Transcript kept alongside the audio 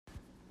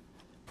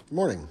Good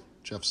morning.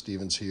 Jeff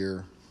Stevens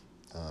here.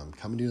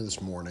 Coming to you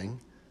this morning,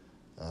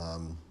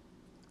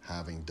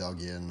 having dug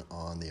in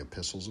on the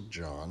epistles of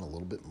John a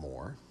little bit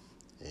more.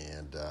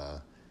 And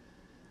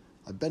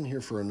I've been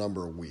here for a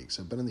number of weeks.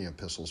 I've been in the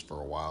epistles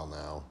for a while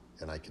now,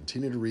 and I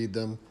continue to read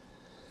them,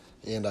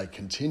 and I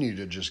continue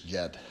to just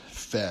get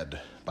fed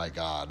by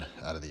God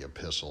out of the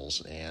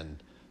epistles.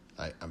 And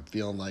I'm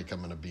feeling like I'm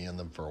going to be in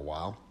them for a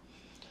while.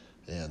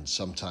 And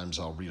sometimes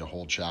I'll read a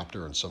whole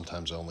chapter, and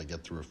sometimes I only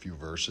get through a few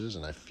verses,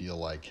 and I feel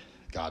like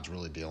God's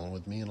really dealing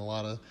with me in a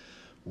lot of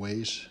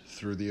ways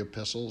through the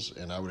epistles.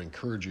 And I would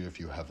encourage you, if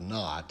you have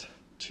not,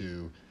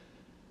 to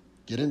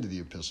get into the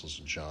epistles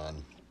of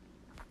John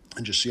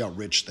and just see how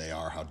rich they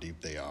are, how deep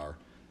they are.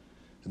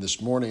 And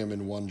this morning I'm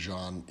in 1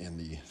 John in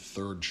the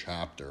 3rd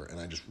chapter, and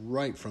I just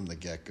right from the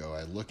get-go,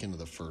 I look into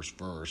the first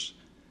verse,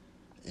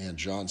 and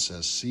John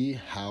says, "See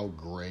how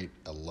great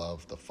a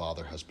love the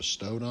Father has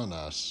bestowed on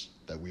us,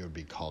 that we would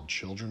be called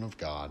children of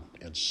God,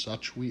 and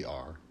such we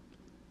are.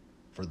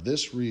 For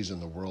this reason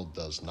the world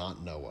does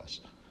not know us,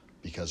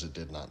 because it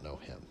did not know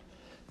him."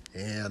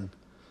 And,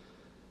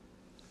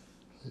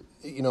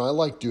 I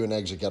like doing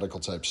exegetical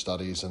type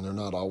studies, and they're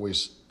not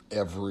always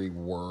every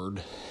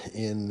word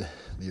in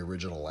the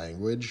original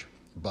language,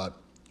 but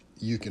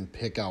you can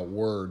pick out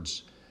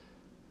words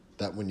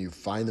that when you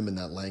find them in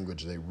that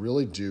language, they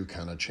really do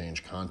kind of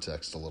change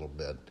context a little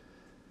bit.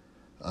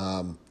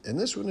 And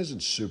this one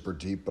isn't super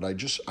deep, but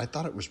I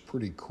thought it was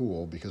pretty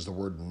cool because the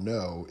word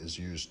know is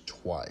used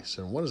twice.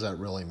 And what does that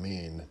really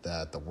mean?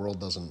 That the world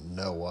doesn't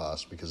know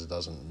us because it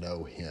doesn't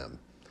know him.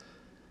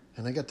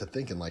 And I got to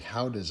thinking,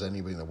 how does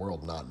anybody in the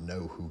world not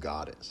know who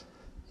God is?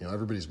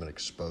 Everybody's been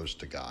exposed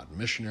to God.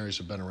 Missionaries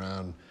have been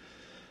around,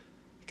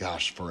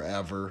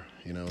 forever.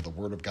 The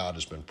word of God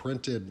has been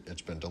printed.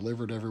 It's been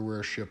delivered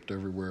everywhere, shipped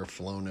everywhere,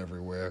 flown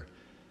everywhere.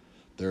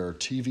 There are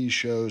TV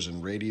shows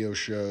and radio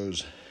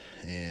shows.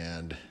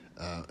 And,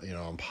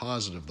 I'm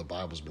positive the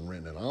Bible's been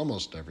written in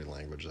almost every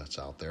language that's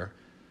out there.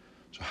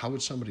 So how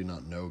would somebody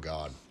not know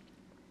God?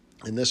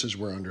 And this is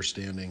where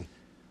understanding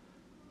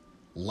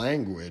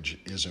language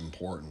is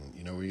important.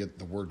 We get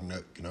the word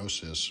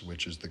gnosis,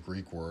 which is the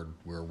Greek word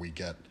where we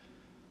get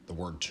the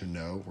word to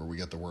know, where we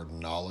get the word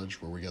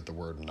knowledge, where we get the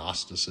word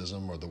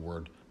Gnosticism or the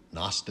word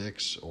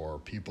Gnostics, or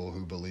people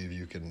who believe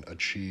you can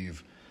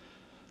achieve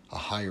a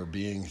higher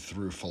being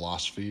through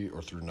philosophy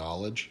or through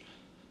knowledge.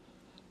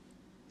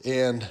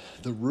 And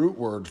the root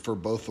word for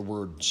both the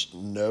words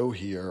know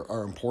here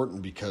are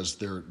important because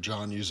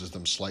John uses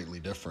them slightly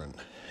different.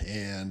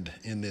 And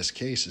in this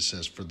case, it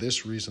says, "For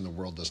this reason the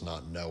world does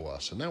not know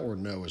us." And that word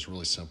know is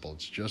really simple.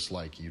 It's just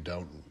like you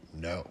don't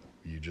know.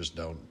 You just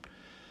don't,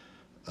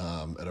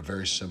 at a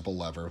very simple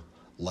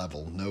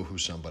level, know who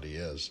somebody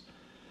is.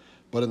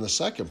 But in the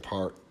second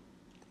part,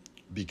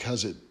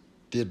 because it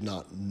did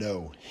not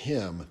know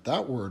him,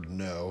 that word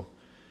know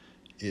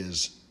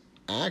is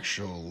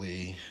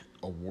actually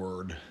a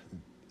word,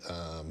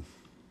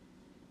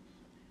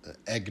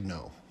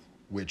 egno,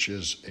 which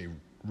is a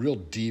real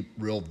deep,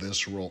 real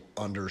visceral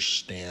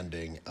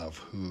understanding of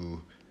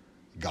who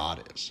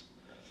God is.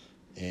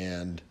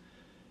 And,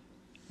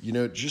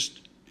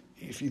 just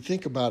if you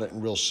think about it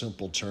in real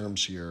simple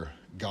terms here,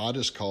 God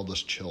has called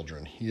us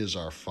children. He is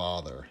our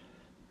Father.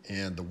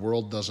 And the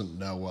world doesn't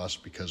know us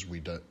because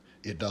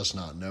it does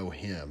not know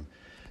him.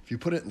 If you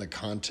put it in the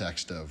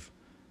context of,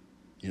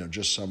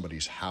 just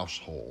somebody's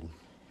household,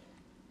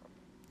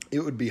 it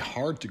would be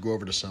hard to go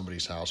over to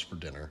somebody's house for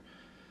dinner.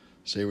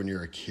 Say when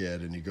you're a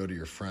kid and you go to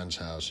your friend's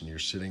house and you're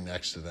sitting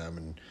next to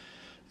them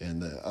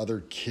and the other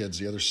kids,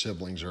 the other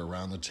siblings are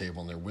around the table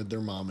and they're with their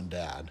mom and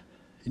dad.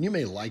 And you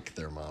may like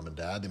their mom and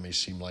dad. They may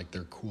seem like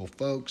they're cool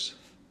folks.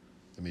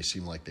 They may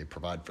seem like they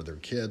provide for their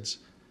kids.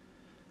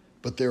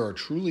 But there are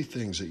truly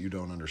things that you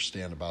don't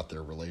understand about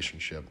their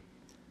relationship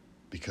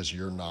because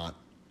you're not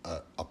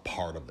a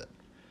part of it.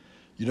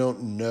 You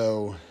don't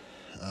know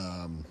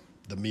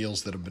the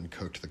meals that have been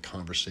cooked, the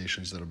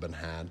conversations that have been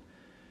had.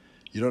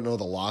 You don't know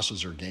the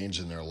losses or gains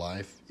in their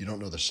life. You don't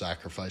know the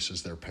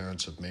sacrifices their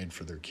parents have made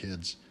for their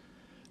kids.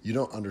 You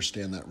don't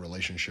understand that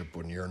relationship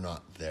when you're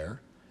not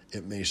there.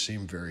 It may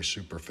seem very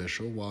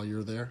superficial while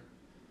you're there.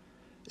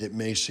 It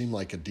may seem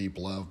like a deep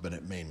love, but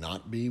it may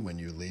not be when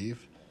you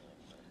leave.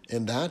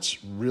 And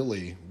that's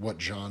really what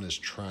John is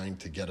trying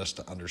to get us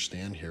to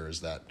understand here,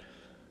 is that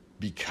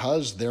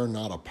because they're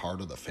not a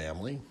part of the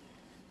family,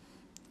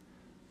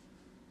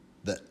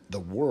 that the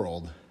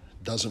world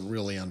doesn't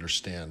really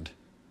understand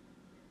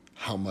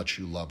how much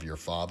you love your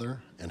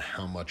Father and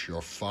how much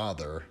your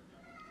Father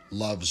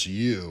loves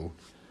you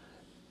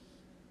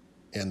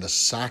and the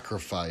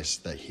sacrifice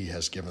that he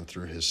has given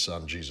through his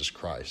Son, Jesus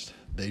Christ.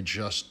 They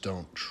just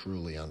don't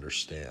truly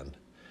understand.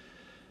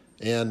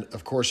 And,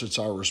 of course, it's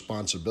our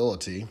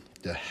responsibility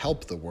to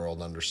help the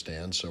world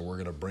understand, so we're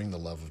going to bring the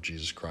love of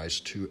Jesus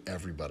Christ to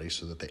everybody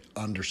so that they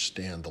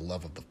understand the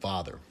love of the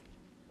Father.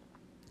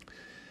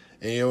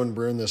 And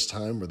we're in this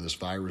time where this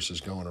virus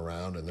is going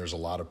around and there's a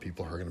lot of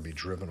people who are going to be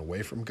driven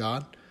away from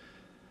God.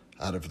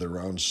 out of their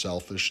own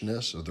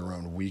selfishness or their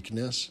own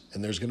weakness.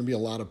 And there's going to be a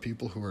lot of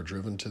people who are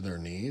driven to their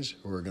knees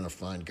who are going to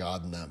find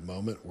God in that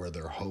moment where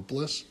they're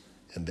hopeless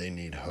and they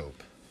need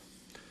hope.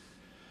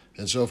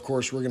 And so, of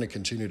course, we're going to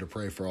continue to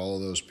pray for all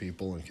of those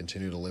people and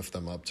continue to lift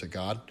them up to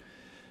God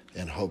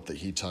and hope that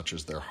he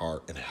touches their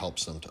heart and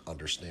helps them to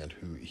understand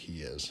who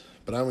he is.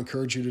 But I would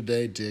encourage you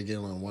today, dig in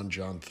on 1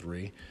 John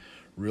 3.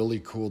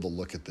 Really cool to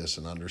look at this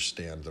and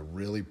understand the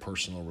really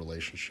personal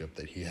relationship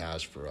that he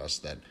has for us,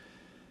 that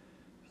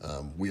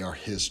we are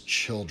his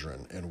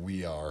children and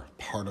we are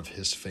part of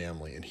his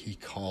family, and he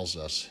calls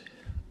us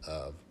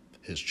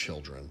his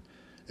children,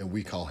 and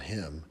we call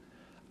him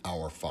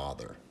our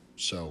Father.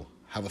 So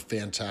have a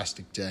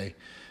fantastic day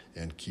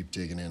and keep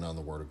digging in on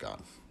the Word of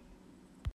God.